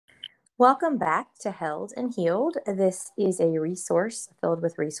Welcome back to Held and Healed. This is a resource filled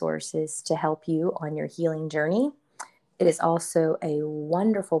with resources to help you on your healing journey. It is also a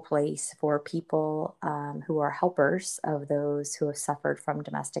wonderful place for people who are helpers of those who have suffered from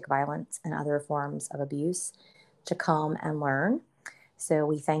domestic violence and other forms of abuse to come and learn. So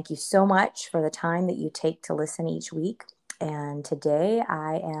we thank you so much for the time that you take to listen each week. And today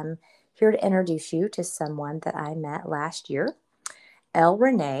I am here to introduce you to someone that I met last year, Elle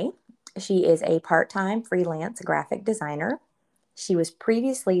Renee. She is a part-time freelance graphic designer. She was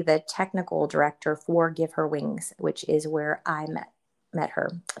previously the technical director for Give Her Wings, which is where I met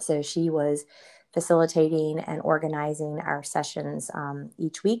her. So she was facilitating and organizing our sessions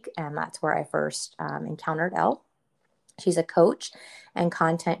each week, and that's where I first encountered Elle. She's a coach and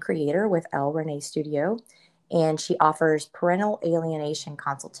content creator with Elle Renee Studio, and she offers parental alienation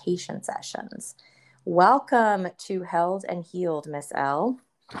consultation sessions. Welcome to Held and Healed, Miss Elle.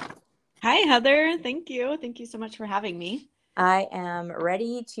 Hi, Heather. Thank you. Thank you so much for having me. I am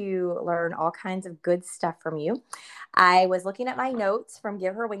ready to learn all kinds of good stuff from you. I was looking at my notes from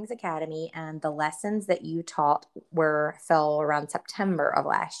Give Her Wings Academy, and the lessons that you taught fell around September of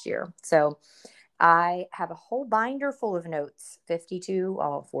last year. So I have a whole binder full of notes,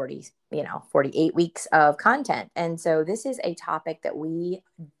 40, 48 weeks of content. And so this is a topic that we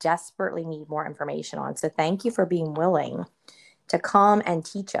desperately need more information on. So thank you for being willing to come and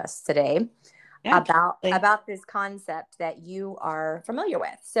teach us today Yeah, absolutely. about this concept that you are familiar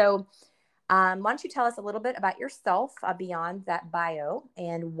with. So why don't you tell us a little bit about yourself beyond that bio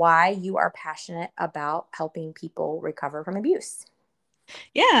and why you are passionate about helping people recover from abuse?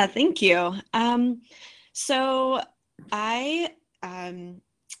 Yeah, thank you. So I I'm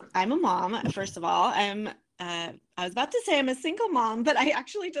a mom, first of all. I was about to say I'm a single mom, but I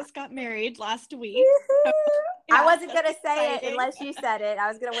actually just got married last week. So, I yeah, wasn't going that's to say it exciting. unless you said it. I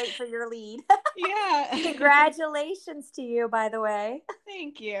was going to wait for your lead. Yeah. Congratulations to you, by the way.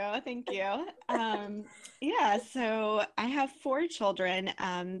 Thank you. Thank you. Yeah, so I have four children.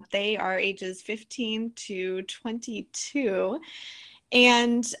 They are ages 15 to 22.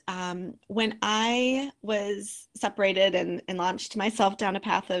 And when I was separated and launched myself down a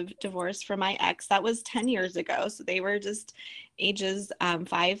path of divorce from my ex, that was 10 years ago. So they were just ages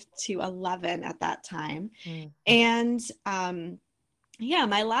 5 to 11 at that time. Mm. And yeah,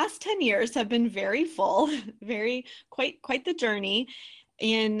 my last 10 years have been very full, quite the journey.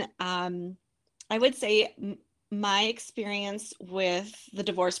 And I would say my experience with the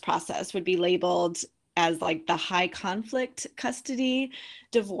divorce process would be labeled as like the high conflict custody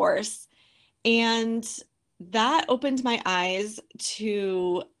divorce. And that opened my eyes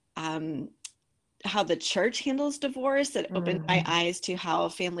to how the church handles divorce. It opened my Mm. eyes to how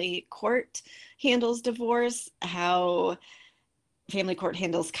family court handles divorce, how family court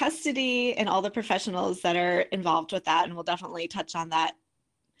handles custody, and all the professionals that are involved with that. And we'll definitely touch on that.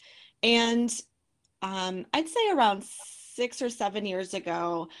 And I'd say around 6 or 7 years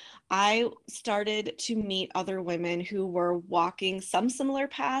ago, I started to meet other women who were walking some similar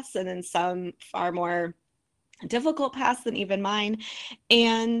paths and then some far more difficult paths than even mine,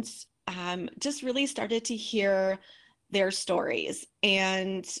 and just really started to hear their stories.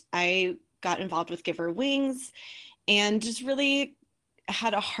 And I got involved with Give Her Wings and just really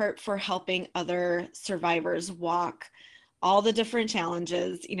had a heart for helping other survivors walk all the different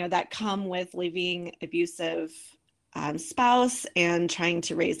challenges, that come with leaving abusive spouse and trying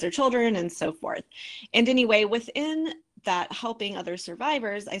to raise their children and so forth. And anyway, within that helping other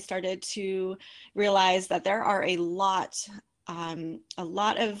survivors, I started to realize that there are a lot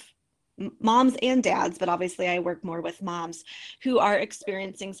of moms and dads, but obviously I work more with moms who are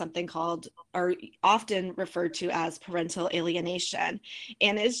experiencing something called, or often referred to as, parental alienation.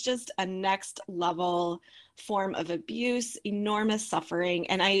 And it's just a next level form of abuse, enormous suffering.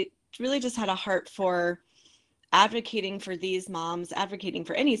 And I really just had a heart for advocating for these moms, advocating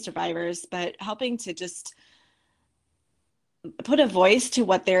for any survivors, but helping to just put a voice to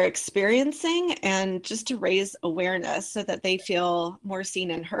what they're experiencing and just to raise awareness so that they feel more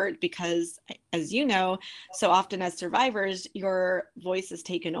seen and heard. Because, as you know, so often as survivors, your voice is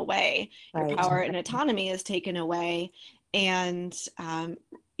taken away, your Right. power and autonomy is taken away. And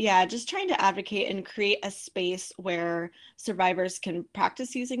yeah, just trying to advocate and create a space where survivors can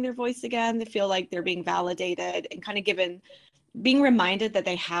practice using their voice again. They feel like they're being validated and kind of being reminded that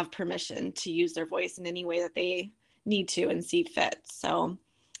they have permission to use their voice in any way that they need to and see fit. So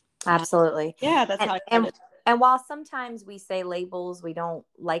Absolutely. yeah, that's And, how I and started. And while sometimes we say labels, we don't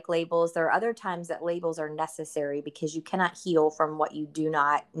like labels, there are other times that labels are necessary because you cannot heal from what you do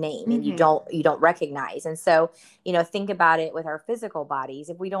not name and Mm-hmm. you don't recognize. And so, think about it with our physical bodies.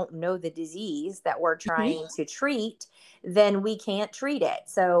 If we don't know the disease that we're Mm-hmm. trying to treat, then we can't treat it.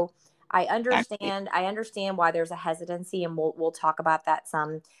 So Exactly. I understand why there's a hesitancy, and we'll talk about that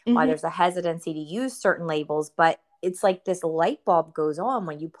some, why Mm-hmm. there's a hesitancy to use certain labels, but it's like this light bulb goes on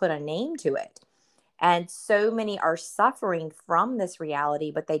when you put a name to it. And so many are suffering from this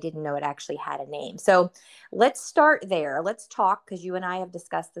reality, but they didn't know it actually had a name. So let's start there. Let's talk, because you and I have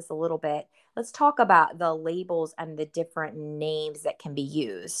discussed this a little bit. Let's talk about the labels and the different names that can be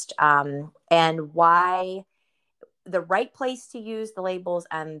used, and why the right place to use the labels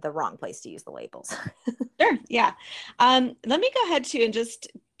and the wrong place to use the labels. Sure. Yeah. Let me go ahead too and just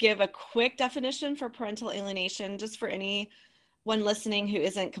give a quick definition for parental alienation, just for anyone listening who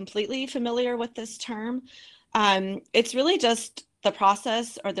isn't completely familiar with this term. It's really just the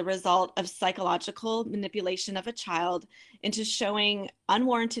process or the result of psychological manipulation of a child into showing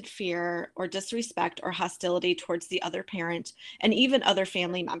unwarranted fear or disrespect or hostility towards the other parent and even other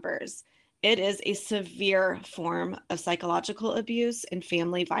family members. It is a severe form of psychological abuse and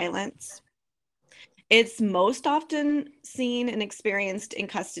family violence. It's most often seen and experienced in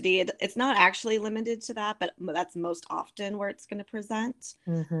custody. It's not actually limited to that, but that's most often where it's going to present.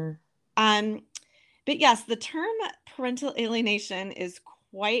 Mm-hmm. Um, but yes, the term parental alienation is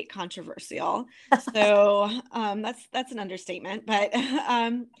quite controversial. So that's an understatement. But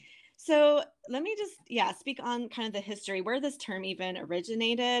so let me just speak on kind of the history where this term even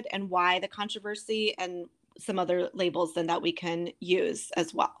originated and why the controversy and some other labels then that we can use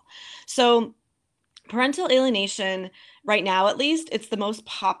as well. So parental alienation, right now at least, it's the most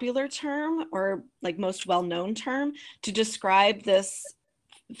popular term or like most well-known term to describe this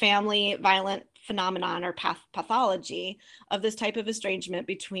family violent phenomenon or pathology of this type of estrangement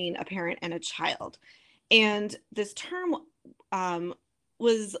between a parent and a child. And this term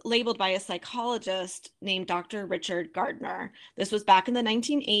was labeled by a psychologist named Dr. Richard Gardner. This was back in the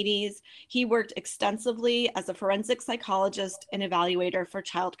 1980s. He worked extensively as a forensic psychologist and evaluator for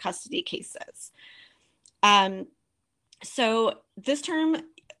child custody cases. So this term,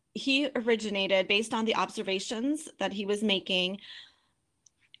 he originated based on the observations that he was making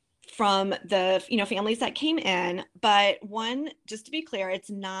from the families that came in. But one, just to be clear,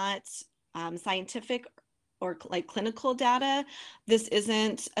 it's not scientific or like clinical data. This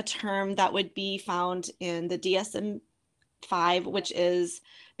isn't a term that would be found in the DSM-5, which is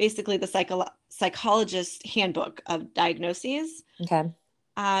basically the psychologist handbook of diagnoses. Okay.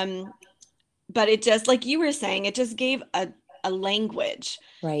 But it just, like you were saying, it just gave a language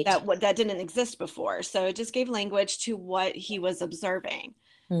Right. that didn't exist before. So it just gave language to what he was observing.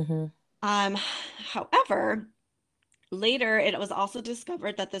 Mm-hmm. However, later it was also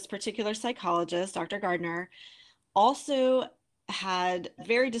discovered that this particular psychologist, Dr. Gardner, also had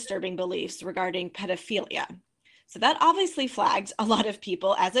very disturbing beliefs regarding pedophilia. So that obviously flagged a lot of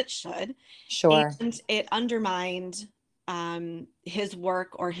people, as it should, Sure. and it undermined his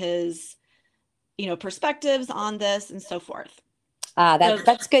work or his perspectives on this and so forth. So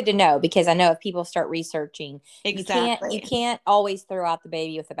That's good to know, because I know if people start researching, you exactly, can't always throw out the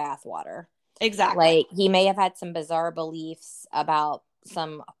baby with the bathwater. exactly, Like, he may have had some bizarre beliefs about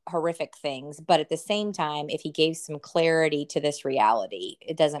some horrific things, but at the same time, if he gave some clarity to this reality,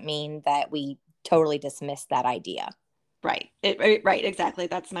 it doesn't mean that we totally dismiss that idea. right, right, exactly.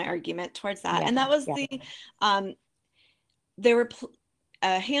 That's my argument towards that, Yeah. and that was Yeah. um, there were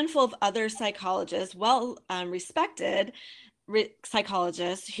a handful of other psychologists, well respected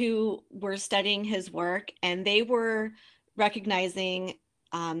psychologists, who were studying his work, and they were recognizing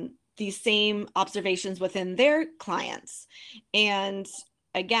these same observations within their clients. And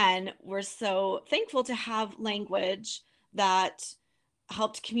again, we're so thankful to have language that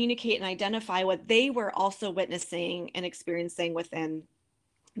helped communicate and identify what they were also witnessing and experiencing within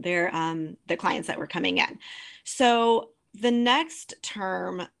their the clients that were coming in. So the next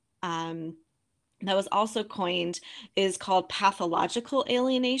term that was also coined is called pathological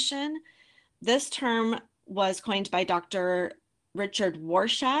alienation. This term was coined by Dr. Richard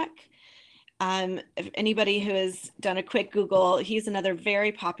Warshak. If anybody who has done a quick Google, he's another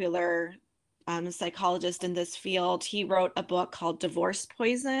very popular psychologist in this field. He wrote a book called Divorce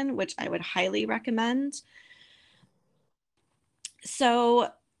Poison, which I would highly recommend. So,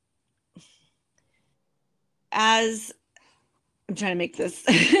 as I'm trying to make this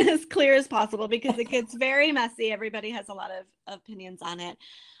as clear as possible because it gets very messy. Everybody has a lot of opinions on it.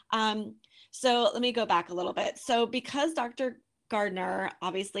 So let me go back a little bit. So because Dr. Gardner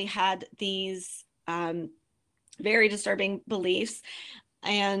obviously had these very disturbing beliefs.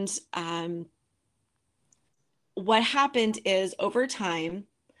 And what happened is over time,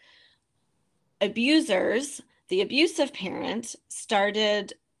 abusers, the abusive parent,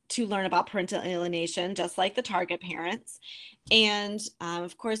 started to learn about parental alienation, just like the target parents. And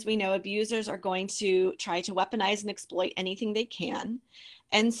of course, we know abusers are going to try to weaponize and exploit anything they can.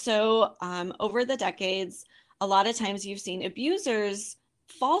 And so over the decades, a lot of times you've seen abusers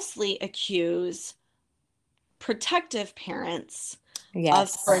falsely accuse protective parents of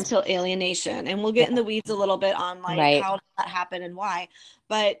Yes. parental alienation. And we'll get in the weeds a little bit on like Right. how did that happen and why.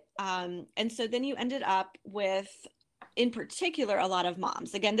 But and so then you ended up with, in particular, a lot of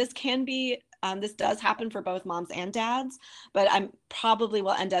moms. Again, this can be this does happen for both moms and dads, but I'm probably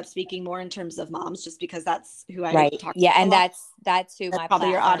will end up speaking more in terms of moms just because that's who I Right. talk to Yeah. a And lot. that's who That's my probably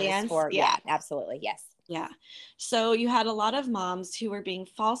your platform is audience. for. Yeah. Yeah, absolutely. Yes. Yeah. So you had a lot of moms who were being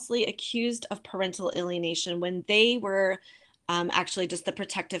falsely accused of parental alienation when they were actually just the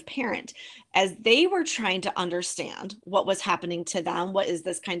protective parent, as they were trying to understand what was happening to them. What is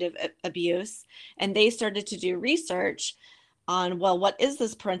this kind of abuse? And they started to do research on, well, what is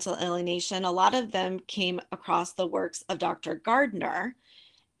this parental alienation? A lot of them came across the works of Dr. Gardner.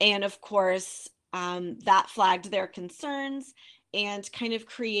 And of course, that flagged their concerns and kind of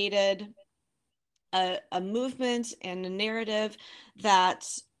created a movement and a narrative that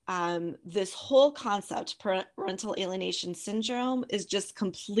this whole concept, parental alienation syndrome, is just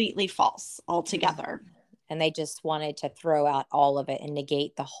completely false altogether. And they just wanted to throw out all of it and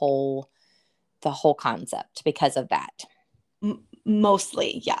negate the whole concept because of that.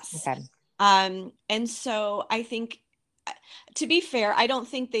 Mostly, yes. Okay. And so I think, to be fair, I don't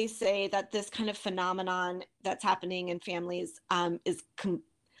think they say that this kind of phenomenon that's happening in families is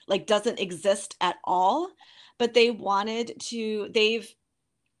like doesn't exist at all, but they've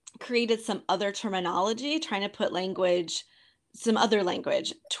created some other terminology, trying to put some other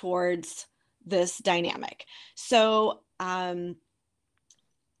language towards this dynamic. So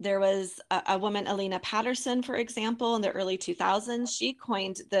there was a woman, Alina Patterson, for example, in the early 2000s. She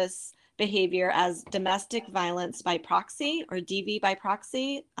coined this behavior as domestic violence by proxy, or DV by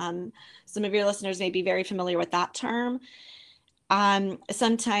proxy. Some of your listeners may be very familiar with that term.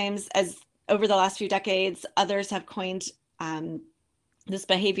 Sometimes, as over the last few decades, others have coined this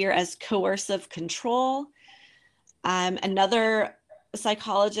behavior as coercive control. Another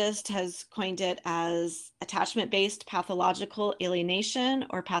psychologist has coined it as attachment-based pathological alienation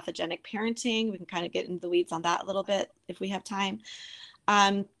or pathogenic parenting. We can kind of get into the weeds on that a little bit if we have time.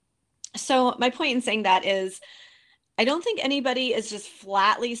 So my point in saying that is, I don't think anybody is just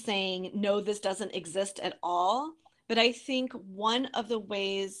flatly saying, no, this doesn't exist at all. But I think one of the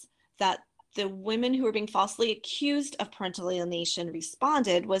ways that the women who were being falsely accused of parental alienation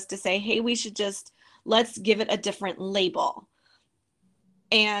responded was to say, hey, let's give it a different label.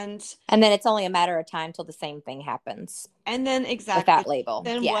 And then it's only a matter of time till the same thing happens. And then exactly with that label.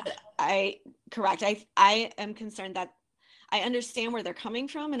 Then yeah. Correct. I am concerned that I understand where they're coming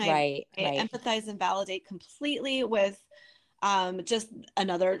from, and I empathize and validate completely with just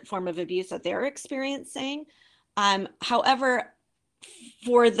another form of abuse that they're experiencing. However,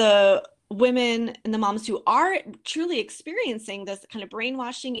 for the women and the moms who are truly experiencing this kind of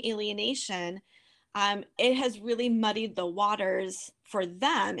brainwashing alienation, it has really muddied the waters for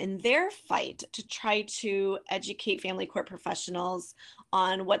them in their fight to try to educate family court professionals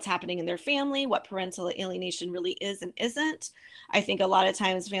on what's happening in their family, what parental alienation really is and isn't. I think a lot of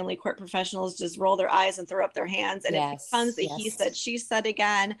times family court professionals just roll their eyes and throw up their hands, and it becomes a he said, she said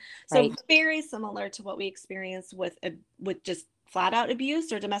again. So very similar to what we experience with just flat out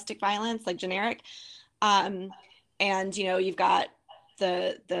abuse or domestic violence, like generic. And, you've got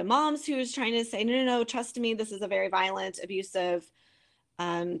the moms who's trying to say, no, trust me, this is a very violent, abusive,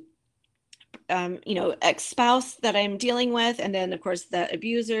 ex-spouse that I'm dealing with. And then of course the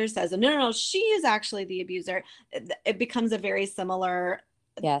abuser says, no, she is actually the abuser. It becomes a very similar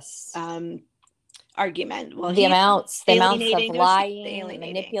argument. Well, the amounts of lying,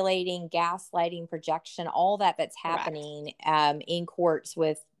 manipulating, gaslighting, projection, all that's happening in courts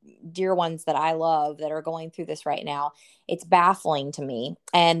with dear ones that I love that are going through this right now. It's baffling to me.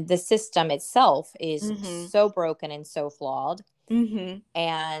 And the system itself is so broken and so flawed.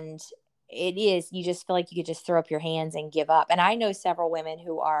 And it is, you just feel like you could just throw up your hands and give up. And I know several women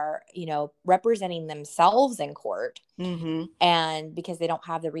who are, representing themselves in court, and because they don't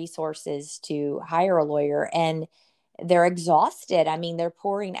have the resources to hire a lawyer, and they're exhausted. I mean, they're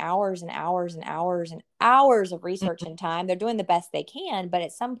pouring hours and hours and hours and hours of research and time. They're doing the best they can, but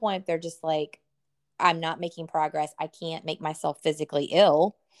at some point they're just like, I'm not making progress. I can't make myself physically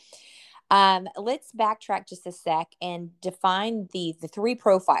ill. Let's backtrack just a sec and define the three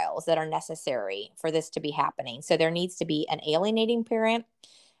profiles that are necessary for this to be happening. So there needs to be an alienating parent,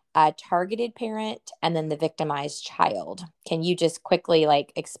 a targeted parent, and then the victimized child. Can you just quickly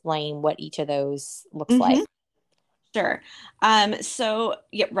like explain what each of those looks like? Hmm. Sure. So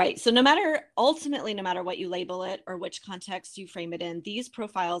yeah, right. So ultimately, no matter what you label it or which context you frame it in, these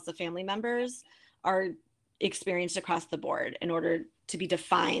profiles of family members are experienced across the board in order to be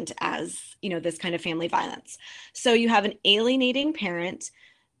defined as, this kind of family violence. So you have an alienating parent.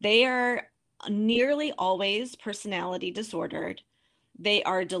 They are nearly always personality disordered. They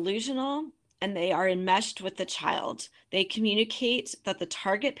are delusional and they are enmeshed with the child. They communicate that the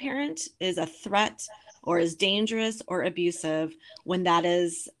target parent is a threat or is dangerous or abusive when that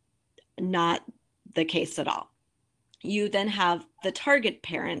is not the case at all. You then have the target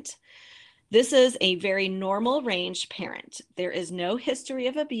parent. This is a very normal range parent. There is no history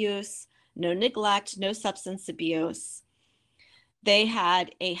of abuse, no neglect, no substance abuse. They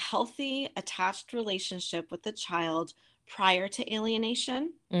had a healthy, attached relationship with the child prior to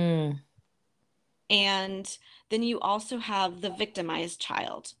alienation. Mm, And then you also have the victimized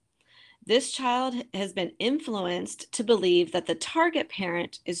child. This child has been influenced to believe that the target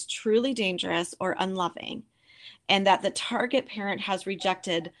parent is truly dangerous or unloving, and that the target parent has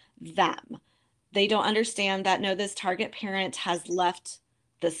rejected them. They don't understand that, no, this target parent has left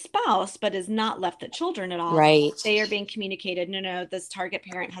the spouse, but has not left the children at all. right. They are being communicated, no, no, this target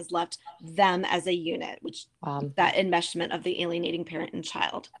parent has left them as a unit, which that enmeshment of the alienating parent and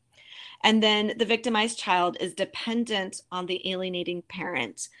child. And then the victimized child is dependent on the alienating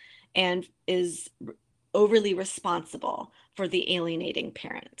parent and is overly responsible for the alienating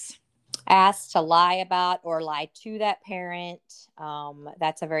parent. Asked to lie about or lie to that parent.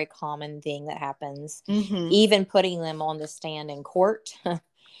 That's a very common thing that happens. Mm-hmm. Even putting them on the stand in court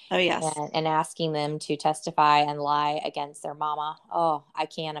Oh, yes. and asking them to testify and lie against their mama. Oh, I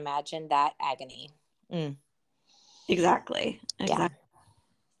can't imagine that agony. Mm, Exactly. yeah. Exactly.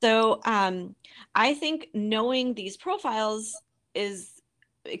 So I think knowing these profiles is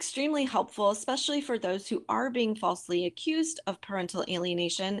extremely helpful, especially for those who are being falsely accused of parental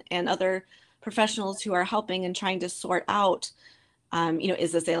alienation and other professionals who are helping and trying to sort out,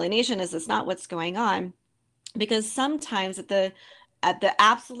 is this alienation? Is this not what's going on? Because sometimes at the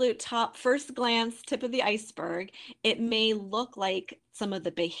absolute top, first glance, tip of the iceberg, it may look like some of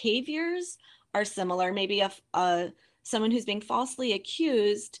the behaviors are similar. Maybe someone who's being falsely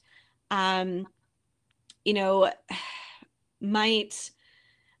accused, um, you know, might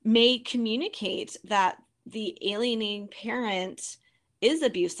may communicate that the alienating parent is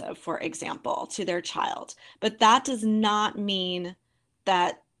abusive, for example, to their child. But that does not mean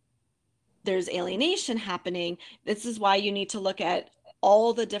that there's alienation happening. This is why you need to look at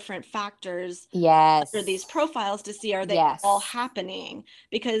all the different factors under these Yes. profiles to see, are they all Yes. happening?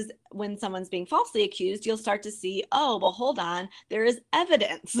 Because when someone's being falsely accused, you'll start to see, oh, well, hold on, there is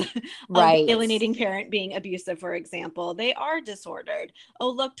evidence of the Right. alienating parent being abusive, for example. They are disordered. Oh,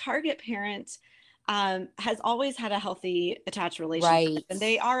 look, target parent has always had a healthy attached relationship, Right. and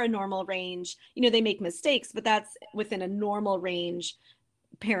they are a normal range. They make mistakes, but that's within a normal range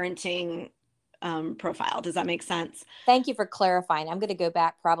parenting profile. Does that make sense? Thank you for clarifying. I'm going to go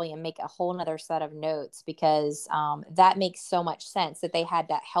back probably and make a whole nother set of notes because that makes so much sense that they had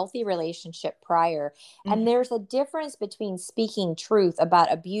that healthy relationship prior. Mm-hmm. And there's a difference between speaking truth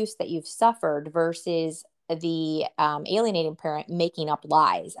about abuse that you've suffered versus the alienating parent making up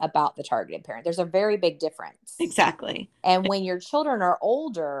lies about the targeted parent. There's a very big difference. Exactly. And when your children are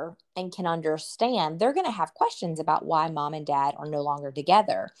older and can understand, they're going to have questions about why mom and dad are no longer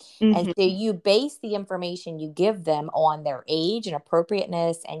together. And Mm-hmm. so you base the information you give them on their age and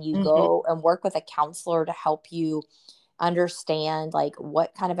appropriateness, and you Mm-hmm. go and work with a counselor to help you understand like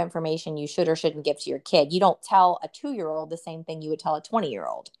what kind of information you should or shouldn't give to your kid. You don't tell a 2-year-old the same thing you would tell a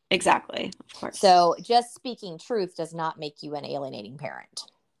 20-year-old. Exactly. Of course. So just speaking truth does not make you an alienating parent.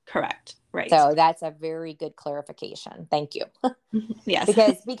 Correct. Right. So that's a very good clarification. Thank you. Yes.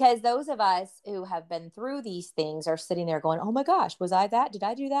 because those of us who have been through these things are sitting there going, oh my gosh, was I that? Did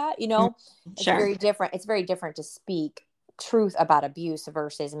I do that? It's Sure. very different. It's very different to speak truth about abuse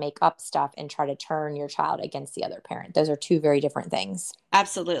versus make up stuff and try to turn your child against the other parent. Those are two very different things.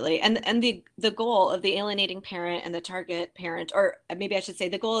 Absolutely. And the goal of the alienating parent and the target parent, or maybe I should say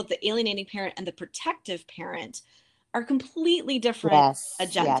the goal of the alienating parent and the protective parent, are completely different Yes.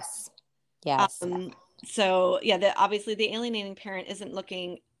 agendas. Yes. Yes. So yeah, obviously the alienating parent isn't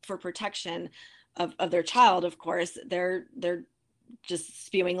looking for protection of their child, of course. They're just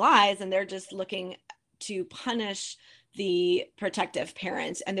spewing lies, and they're just looking to punish the protective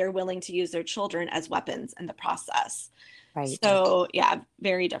parent, and they're willing to use their children as weapons in the process. Right. So yeah,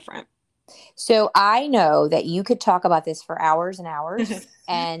 very different. So I know that you could talk about this for hours and hours.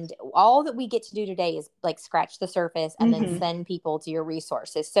 And all that we get to do today is like scratch the surface and then Mhm. send people to your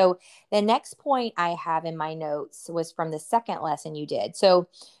resources. So the next point I have in my notes was from the second lesson you did. So,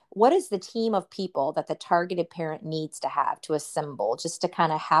 what is the team of people that the targeted parent needs to have to assemble just to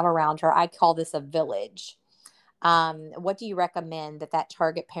kind of have around her? I call this a village. What do you recommend that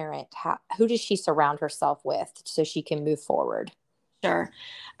target parent, who does she surround herself with so she can move forward? Sure.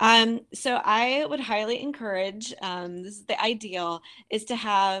 So I would highly encourage, this is the ideal, is to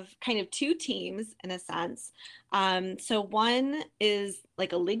have kind of two teams in a sense. So one is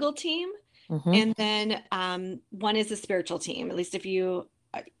like a legal team, Mm-hmm. and then one is a spiritual team, at least if you,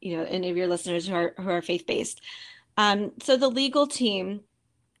 any of your listeners who are faith-based. So the legal team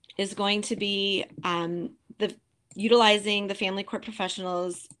is going to be the utilizing the family court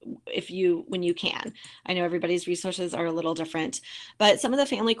professionals when you can. I know everybody's resources are a little different, but some of the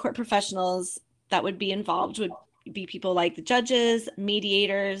family court professionals that would be involved would be people like the judges,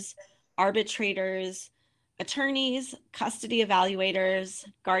 mediators, arbitrators, attorneys, custody evaluators,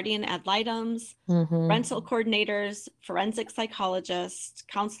 guardian ad litems, Mm-hmm. rental coordinators, forensic psychologists,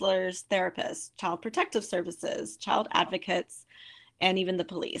 counselors, therapists, child protective services, child advocates, and even the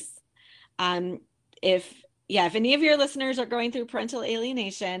police. Um, if any of your listeners are going through parental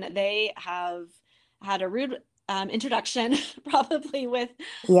alienation, they have had a rude introduction, probably with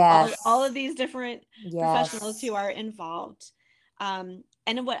all of Yes. these different professionals Yes. who are involved. And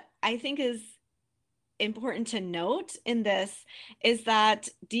what I think is important to note in this is that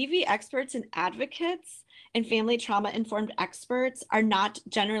DV experts and advocates and family trauma informed experts are not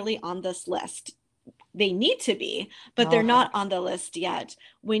generally on this list. They need to be, but they're Okay. not on the list yet.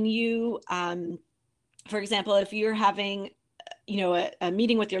 When you, for example, if you're having a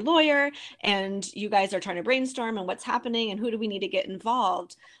meeting with your lawyer and you guys are trying to brainstorm on what's happening and who do we need to get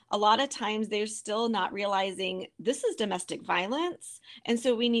involved, a lot of times they're still not realizing this is domestic violence, and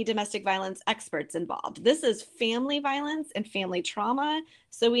so we need domestic violence experts involved. This is family violence and family trauma,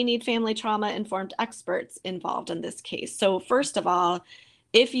 so we need family trauma informed experts involved in this case. So first of all,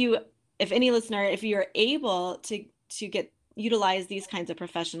 if you if any listener, if you're able to get utilize these kinds of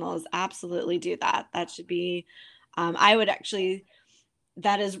professionals, absolutely do that. That should be, I would actually,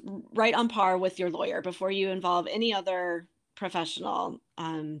 that is right on par with your lawyer before you involve any other professional.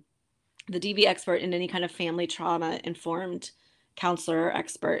 The DV expert in any kind of family trauma informed counselor or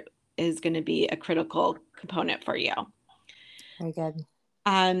expert is going to be a critical component for you. Very good.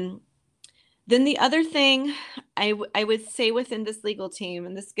 Um, then the other thing I would say within this legal team,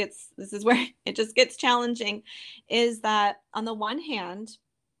 and this is where it just gets challenging, is that on the one hand,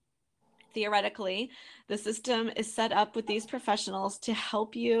 theoretically, the system is set up with these professionals to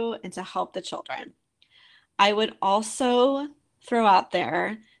help you and to help the children. I would also throw out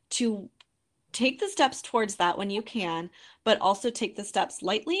there to take the steps towards that when you can, but also take the steps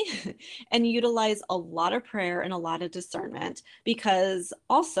lightly and utilize a lot of prayer and a lot of discernment. Because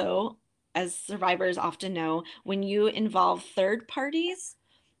also, as survivors often know, when you involve third parties,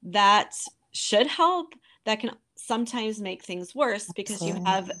 that should help. That can sometimes make things worse because you Absolutely.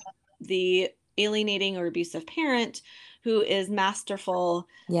 have the alienating or abusive parent who is masterful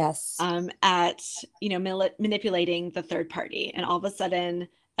Yes. at manipulating the third party, and all of a sudden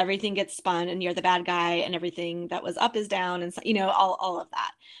everything gets spun and you're the bad guy and everything that was up is down, and so, all of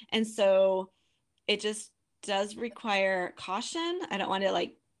that. And so it just does require caution. I don't want to,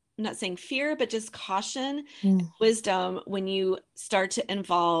 like, I'm not saying fear, but just caution, Mm. wisdom when you start to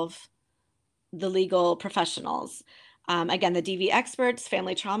involve the legal professionals. Again, the DV experts,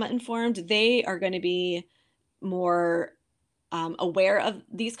 family trauma informed, they are going to be more aware of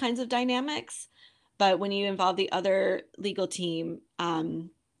these kinds of dynamics. But when you involve the other legal team,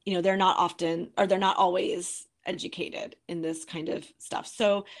 they're not always educated in this kind of stuff.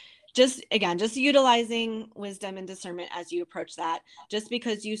 So just utilizing wisdom and discernment as you approach that. Just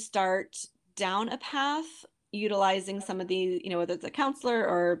because you start down a path, utilizing some of the, whether it's a counselor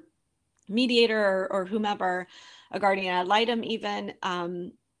or mediator or whomever, a guardian ad litem even,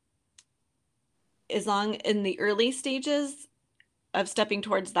 as long in the early stages of stepping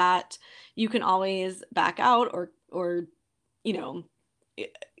towards that, you can always back out or you know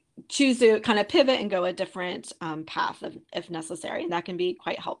choose to kind of pivot and go a different path if necessary, and that can be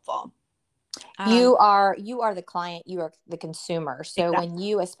quite helpful. You are the client, you are the consumer. So Exactly. when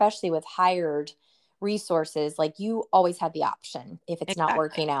you, especially with hired resources, like you always have the option if it's not Exactly.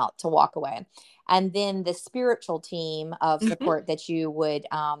 working out to walk away. And then the spiritual team of Mhm. support that you would,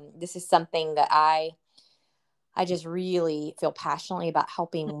 this is something that I I just really feel passionately about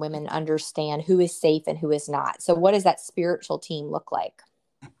helping women understand who is safe and who is not. So what does that spiritual team look like?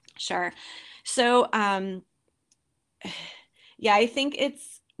 Sure. So, yeah, I think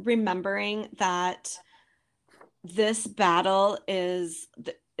it's remembering that this battle is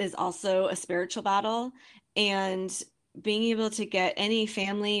also a spiritual battle, and being able to get any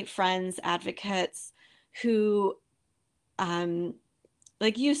family, friends, advocates who, um,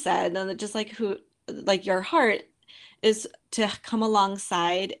 like you said, and just like who, like your heart is to come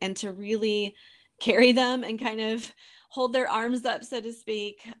alongside and to really carry them and kind of hold their arms up, so to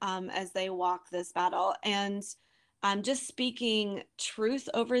speak, as they walk this battle. And just speaking truth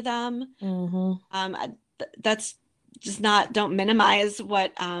over them. Mm-hmm. That's just not, don't minimize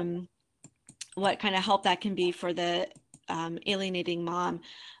what kind of help that can be for the alienating mom.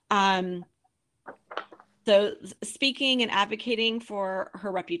 Um, so speaking and advocating for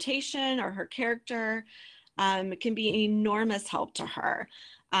her reputation or her character can be an enormous help to her.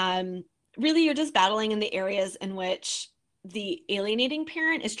 Um, Really, you're just battling in the areas in which the alienating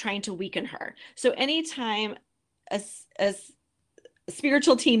parent is trying to weaken her. So anytime a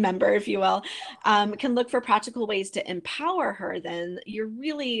spiritual team member, if you will, can look for practical ways to empower her, then you're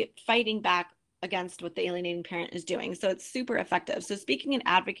really fighting back against what the alienating parent is doing. So it's super effective. So speaking and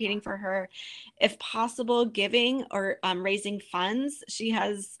advocating for her, if possible, giving or raising funds. She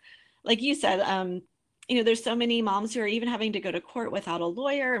has, like you said, there's so many moms who are even having to go to court without a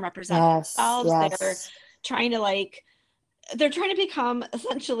lawyer and represent Yes, themselves. yes. Trying to like they're trying to become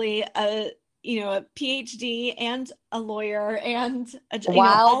essentially a PhD and a lawyer and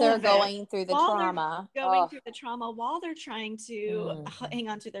While all they're of it, going through the while they're trauma. going Oh, through the trauma, while they're trying to mm, hang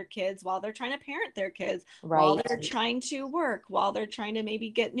on to their kids, while they're trying to parent their kids, while right. they're trying to work, while they're trying to maybe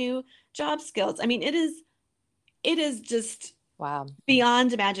get new job skills. I mean, it is just Wow.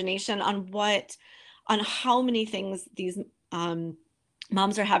 beyond imagination on how many things these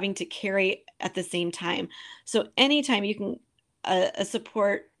moms are having to carry at the same time. So anytime you can a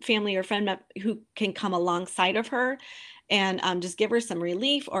support family or friend who can come alongside of her and just give her some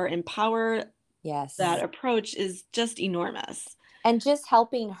relief or empower that Yes. approach is just enormous. And just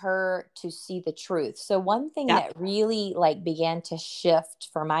helping her to see the truth. So one thing Yeah. that really like began to shift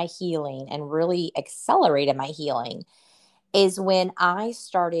for my healing and really accelerated my healing is when I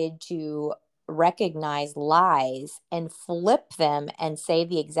started to recognize lies and flip them and say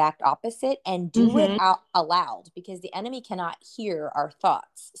the exact opposite and do it Mm-hmm. out aloud because the enemy cannot hear our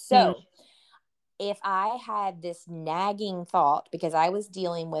thoughts. Mm, So if I had this nagging thought, because I was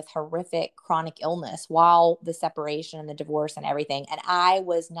dealing with horrific chronic illness while the separation and the divorce and everything, and I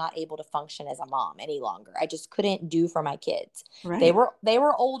was not able to function as a mom any longer. I just couldn't do for my kids. They right. were they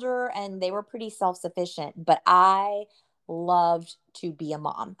were older and they were pretty self-sufficient, but I loved to be a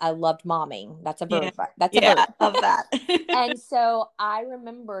mom. I loved momming. That's a Yeah. verb. That's a Yeah. verb. I love that. And so I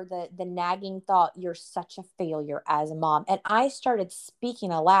remember the nagging thought, you're such a failure as a mom. And I started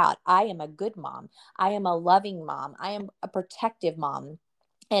speaking aloud. I am a good mom. I am a loving mom. I am a protective mom.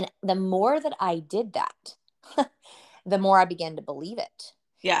 And the more that I did that, the more I began to believe it.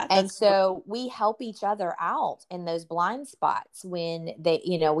 Yeah, And that's so we help each other out in those blind spots when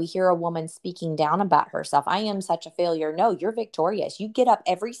we hear a woman speaking down about herself. I am such a failure. No, you're victorious. You get up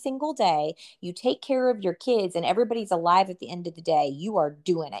every single day, you take care of your kids, and everybody's alive at the end of the day. You are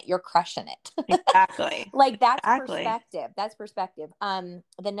doing it. You're crushing it. exactly. Like that's Exactly. perspective. That's perspective.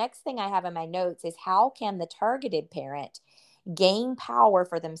 The next thing I have in my notes is how can the targeted parent gain power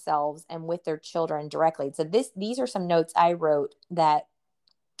for themselves and with their children directly. So these are some notes I wrote that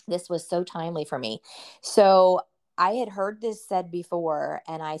this was so timely for me. So I had heard this said before,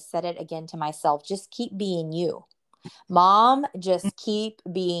 and I said it again to myself, just keep being you. Mom, just keep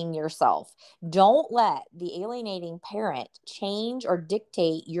being yourself. Don't let the alienating parent change or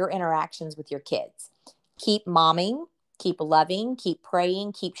dictate your interactions with your kids. Keep momming, keep loving, keep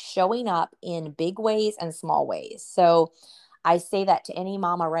praying, keep showing up in big ways and small ways. So I say that to any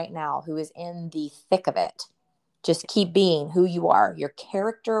mama right now who is in the thick of it. Just keep being who you are. Your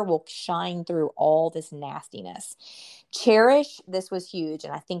character will shine through all this nastiness. Cherish, this was huge.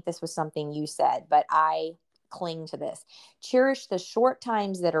 And I think this was something you said, but I cling to this. Cherish the short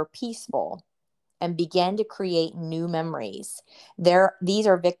times that are peaceful and begin to create new memories. These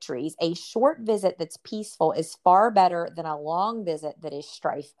are victories. A short visit that's peaceful is far better than a long visit that is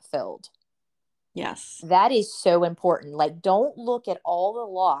strife filled. Yes. That is so important. Like, don't look at all the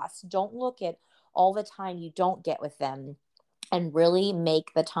loss. Don't look at all the time you don't get with them and really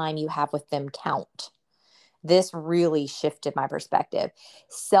make the time you have with them count. This really shifted my perspective.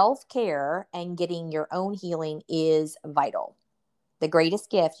 Self care and getting your own healing is vital. The greatest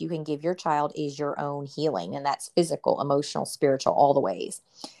gift you can give your child is your own healing, and that's physical, emotional, spiritual, all the ways.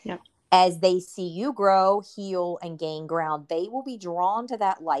 Yep. As they see you grow, heal, and gain ground, they will be drawn to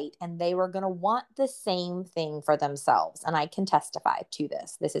that light, and they are going to want the same thing for themselves. And I can testify to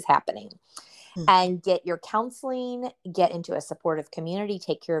this. This is happening. And get your counseling, get into a supportive community,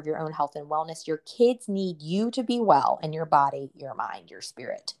 take care of your own health and wellness. Your kids need you to be well in your body, your mind, your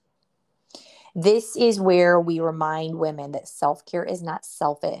spirit. This is where we remind women that self-care is not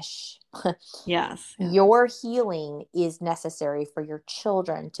selfish. Yes. Your healing is necessary for your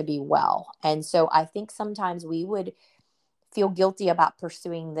children to be well. And so I think sometimes we would feel guilty about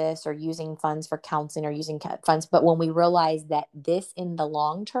pursuing this or using funds for counseling or using funds. But when we realize that this in the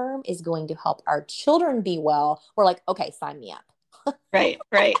long term is going to help our children be well, we're like, okay, sign me up. Right.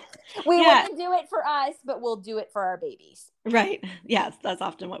 We Yeah. wouldn't do it for us, but we'll do it for our babies. Right. Yes, that's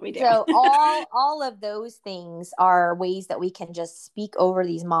often what we do. So all of those things are ways that we can just speak over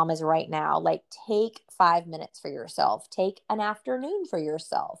these mamas right now. Like, take 5 minutes for yourself, take an afternoon for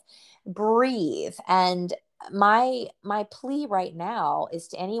yourself, breathe. And my plea right now is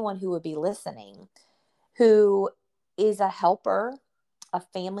to anyone who would be listening, who is a helper, a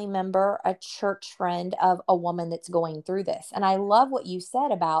family member, a church friend of a woman that's going through this. And I love what you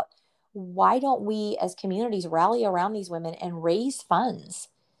said about, why don't we as communities rally around these women and raise funds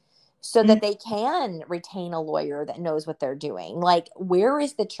so that they can retain a lawyer that knows what they're doing? Like, where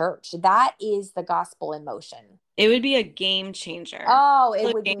is the church? That is the gospel in motion. It would be a game changer. Oh,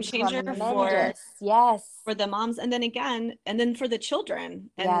 it would game be changer tremendous. Yes. for the moms, and then for the children.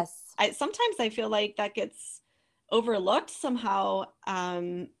 And yes. Sometimes I feel like that gets overlooked somehow,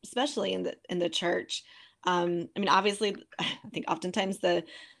 especially in the church. I mean, obviously, I think oftentimes the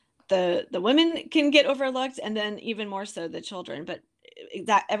women can get overlooked, and then even more so the children. But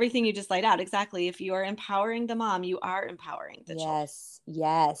everything you just laid out, exactly. If you are empowering the mom, you are empowering the children.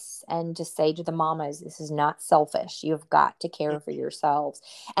 Yes. And to say to the mamas, this is not selfish. You've got to care for yourselves.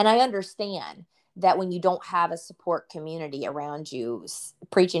 And I understand that when you don't have a support community around you,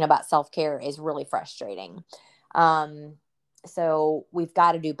 preaching about self-care is really frustrating. So we've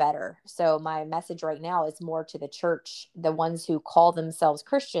got to do better. So my message right now is more to the church, the ones who call themselves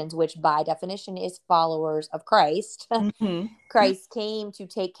Christians, which by definition is followers of Christ. Mm-hmm. Christ came to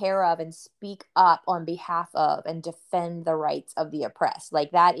take care of and speak up on behalf of and defend the rights of the oppressed. Like,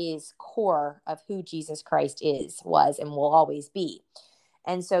 that is core of who Jesus Christ is, was, and will always be.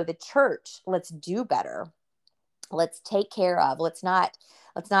 And so the church, let's do better. Let's take care of, let's not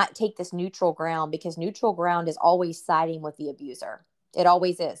take this neutral ground, because neutral ground is always siding with the abuser. It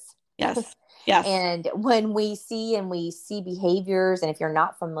always is. Yes. And when we see behaviors, and if you're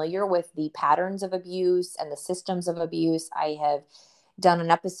not familiar with the patterns of abuse and the systems of abuse, I have done an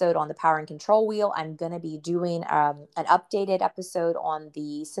episode on the power and control wheel. I'm going to be doing an updated episode on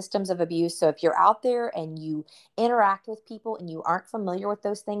the systems of abuse. So if you're out there and you interact with people and you aren't familiar with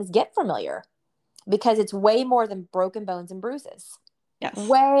those things, get familiar, because it's way more than broken bones and bruises. Yes.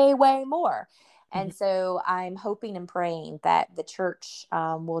 Way more. And so I'm hoping and praying that the church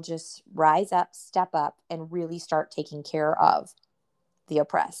will just rise up, step up, and really start taking care of the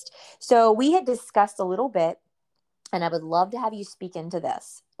oppressed. So we had discussed a little bit, and I would love to have you speak into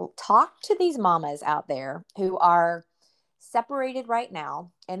this. Talk to these mamas out there who are separated right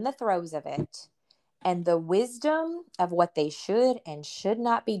now, in the throes of it, and the wisdom of what they should and should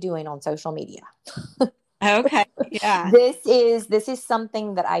not be doing on social media. Okay. Yeah. This is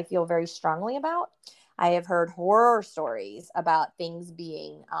something that I feel very strongly about. I have heard horror stories about things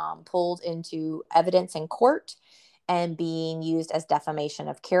being pulled into evidence in court and being used as defamation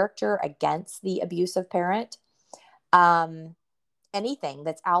of character against the abusive parent. Anything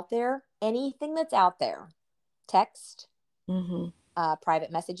that's out there, text,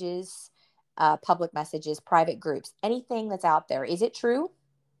 private messages, public messages, private groups, anything that's out there, is it true?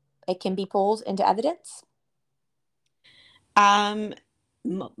 It can be pulled into evidence?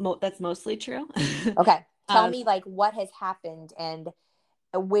 That's mostly true. Okay. Tell me, like, what has happened and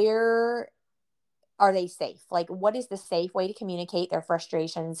where are they safe? Like, what is the safe way to communicate their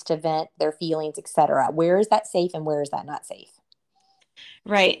frustrations, to vent their feelings, etc.? Where is that safe and where is that not safe?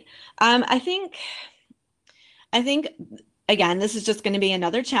 Right. I think again, this is just going to be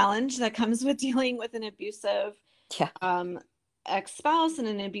another challenge that comes with dealing with an abusive ex-spouse and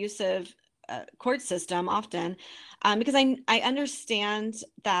an abusive court system often, because I understand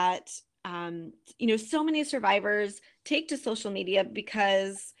that so many survivors take to social media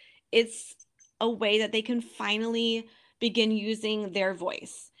because it's a way that they can finally begin using their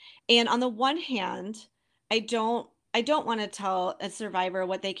voice. And on the one hand, I don't want to tell a survivor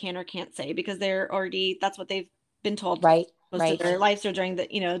what they can or can't say, because that's what they've been told right most of their lives or during the,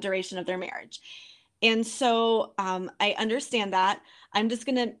 duration of their marriage. And so I understand that. I'm just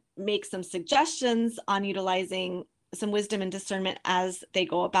going to make some suggestions on utilizing some wisdom and discernment as they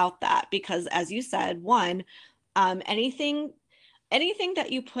go about that. Because as you said, one, anything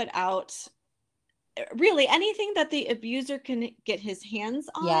that you put out, really anything that the abuser can get his hands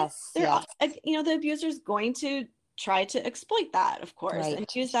on, the abuser is going to try to exploit that, of course, and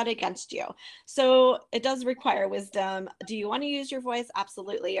use that against you. So it does require wisdom. Do you want to use your voice?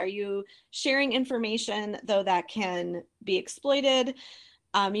 Absolutely. Are you sharing information, though, that can be exploited?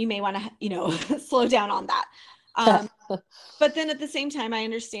 You may want to, slow down on that. But then at the same time, I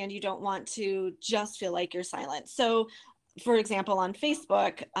understand you don't want to just feel like you're silent. So for example, on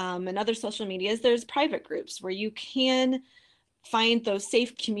Facebook and other social medias, there's private groups where you can find those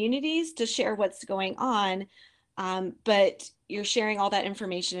safe communities to share what's going on. But you're sharing all that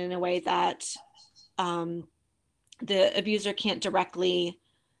information in a way that the abuser can't directly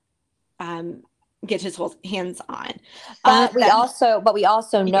get his whole hands on. But we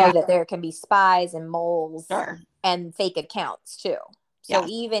also know that there can be spies and moles and fake accounts too. So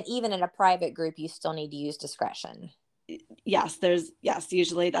even in a private group, you still need to use discretion. Yes,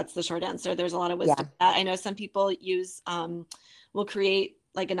 usually that's the short answer. There's a lot of wisdom. I know some people will create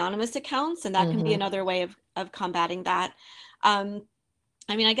like anonymous accounts, and that can be another way of combating that. I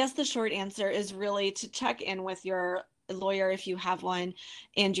mean, I guess the short answer is really to check in with your lawyer if you have one,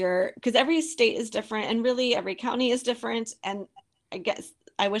 and because every state is different and really every county is different. And I guess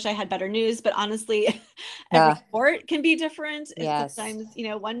I wish I had better news, but honestly, every court can be different. Yes. Sometimes,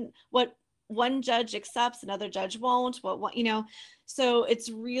 what one judge accepts, another judge won't, so it's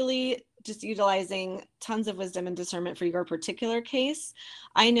really just utilizing tons of wisdom and discernment for your particular case.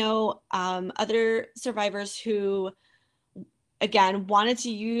 I know other survivors who, again, wanted to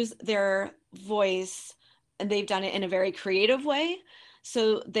use their voice, and they've done it in a very creative way.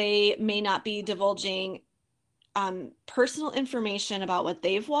 So they may not be divulging personal information about what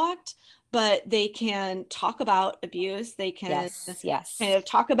they've walked, but they can talk about abuse. They can kind of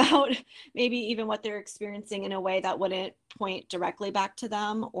talk about maybe even what they're experiencing in a way that wouldn't point directly back to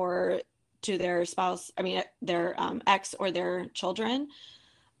them or to their spouse, their ex or their children.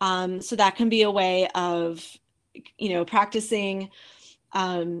 So that can be a way of, practicing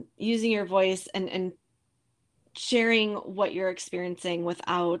using your voice and sharing what you're experiencing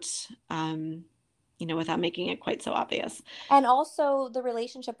without without making it quite so obvious. And also the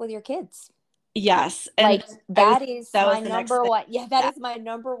relationship with your kids. Yes. And that is my number one. Yeah, that is my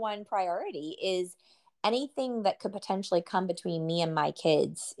number one priority, is anything that could potentially come between me and my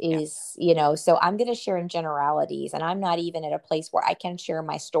kids is, so I'm going to share in generalities, and I'm not even at a place where I can share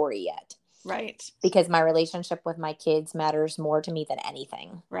my story yet. Right. Because my relationship with my kids matters more to me than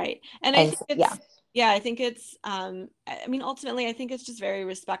anything. Right. And I think I think it's, ultimately, I think it's just very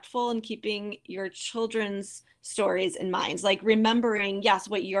respectful and keeping your children's stories in mind. Like remembering, yes,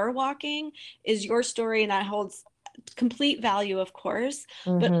 what you're walking is your story, and that holds complete value, of course,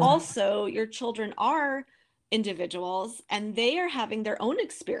 but also your children are individuals and they are having their own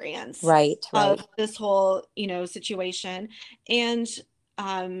experience of this whole, situation. And,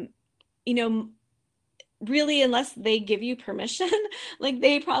 really, unless they give you permission, like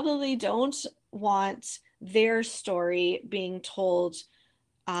they probably don't want their story being told,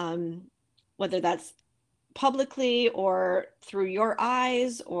 whether that's publicly or through your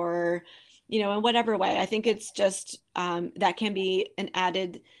eyes or, in whatever way. I think it's just that can be an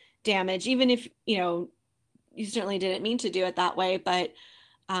added damage, even if, you certainly didn't mean to do it that way. But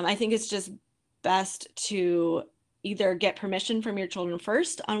I think it's just best to either get permission from your children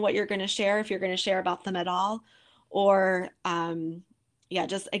first on what you're going to share, if you're going to share about them at all, or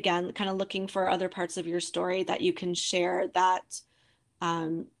just again, kind of looking for other parts of your story that you can share that,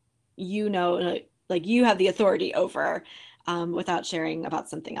 like you have the authority over, without sharing about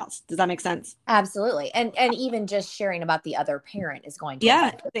something else. Does that make sense? Absolutely. And even just sharing about the other parent is going to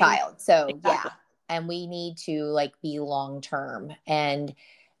affect the child. So and we need to like be long-term and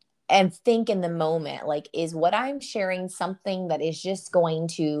think in the moment, like, is what I'm sharing something that is just going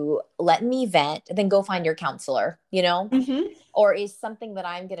to let me vent? Then go find your counselor, or is something that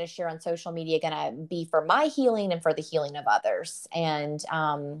I'm going to share on social media going to be for my healing and for the healing of others? And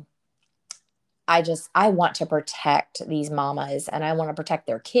I want to protect these mamas, and I want to protect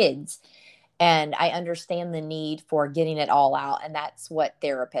their kids. And I understand the need for getting it all out. And that's what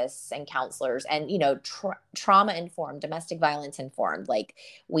therapists and counselors and, trauma informed, domestic violence informed, like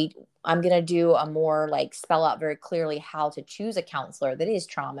I'm going to do a more like spell out very clearly how to choose a counselor that is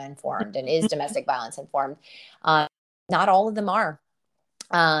trauma informed and is domestic violence informed. Not all of them are.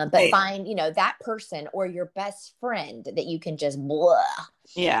 But Right. find, that person or your best friend that you can just blah.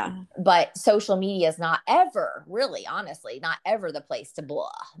 Yeah. But social media is not ever, really, honestly, not ever the place to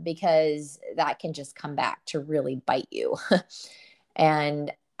blah, because that can just come back to really bite you.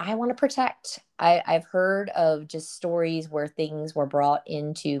 And I want to protect. I've heard of just stories where things were brought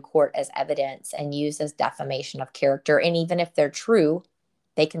into court as evidence and used as defamation of character. And even if they're true,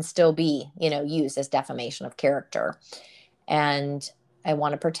 they can still be, used as defamation of character. And I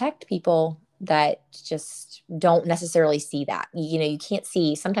want to protect people that just don't necessarily see that. You can't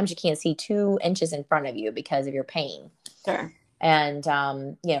see, sometimes you can't see 2 inches in front of you because of your pain. Sure. And,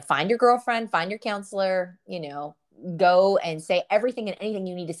 find your girlfriend, find your counselor, go and say everything and anything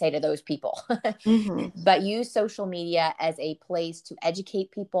you need to say to those people. Hmm. But use social media as a place to educate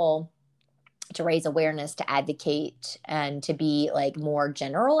people, to raise awareness, to advocate, and to be like more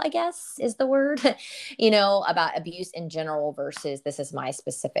general, I guess is the word, about abuse in general versus this is my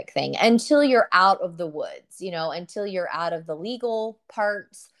specific thing, until you're out of the woods, until you're out of the legal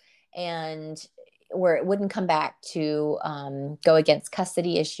parts, and where it wouldn't come back to go against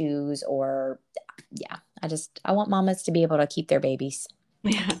custody issues or, yeah, I want mamas to be able to keep their babies.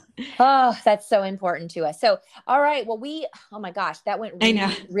 Yeah. Oh, that's so important to us. So, all right. Well, oh my gosh, that went I know.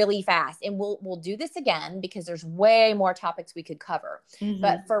 really, really fast. And we'll do this again because there's way more topics we could cover. Hmm.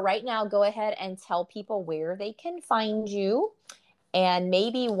 But for right now, go ahead and tell people where they can find you and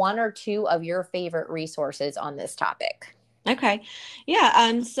maybe one or two of your favorite resources on this topic. Okay.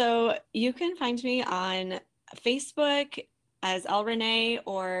 Yeah. So you can find me on Facebook as El Renee,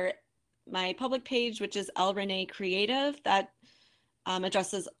 or my public page, which is El Renee Creative, that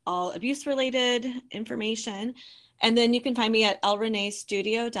addresses all abuse related information. And then you can find me at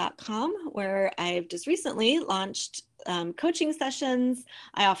elreneestudio.com, where I've just recently launched coaching sessions.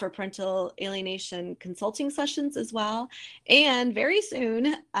 I offer parental alienation consulting sessions as well. And very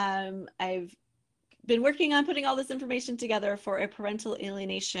soon, I've been working on putting all this information together for a parental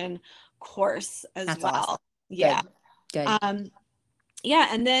alienation course as That's well. awesome. Yeah. Good. Yeah,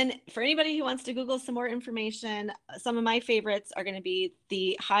 and then for anybody who wants to Google some more information, some of my favorites are going to be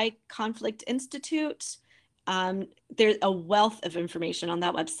the High Conflict Institute. There's a wealth of information on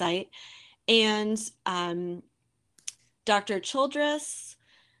that website. And Dr. Childress,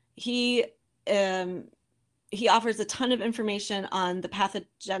 he he offers a ton of information on the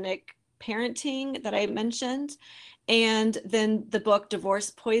pathogenic parenting that I mentioned. And then the book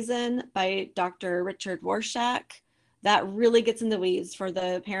Divorce Poison by Dr. Richard Warshak, that really gets in the weeds for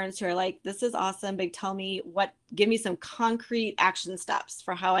the parents who are like, this is awesome, but give me some concrete action steps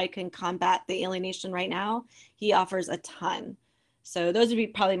for how I can combat the alienation right now. He offers a ton. So those would be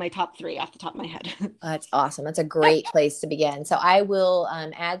probably my top 3 off the top of my head. That's awesome. That's a great place to begin. So I will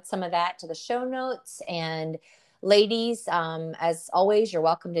add some of that to the show notes. And ladies, as always, you're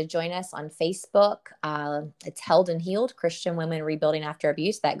welcome to join us on Facebook. It's Held and Healed, Christian Women Rebuilding After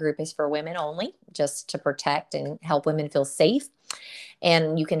Abuse. That group is for women only, just to protect and help women feel safe.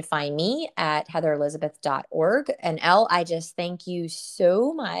 And you can find me at heatherelizabeth.org. And Elle, I just thank you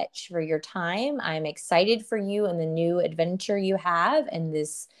so much for your time. I'm excited for you and the new adventure you have and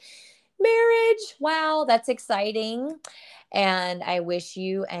this marriage. Wow, that's exciting. And I wish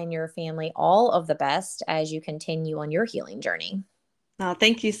you and your family all of the best as you continue on your healing journey. Oh,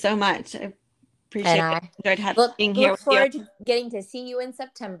 thank you so much. I And appreciate it. I Enjoyed being here look with you. forward to getting to see you in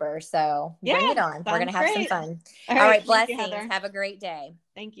September. So Yeah, bring it on. We're going sounds to have some great. fun. All All right. right. Thank you, Blessings. Heather. Have a great day.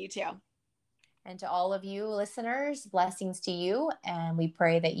 Thank you too. And to all of you listeners, blessings to you. And we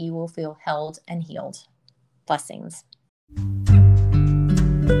pray that you will feel held and healed. Blessings.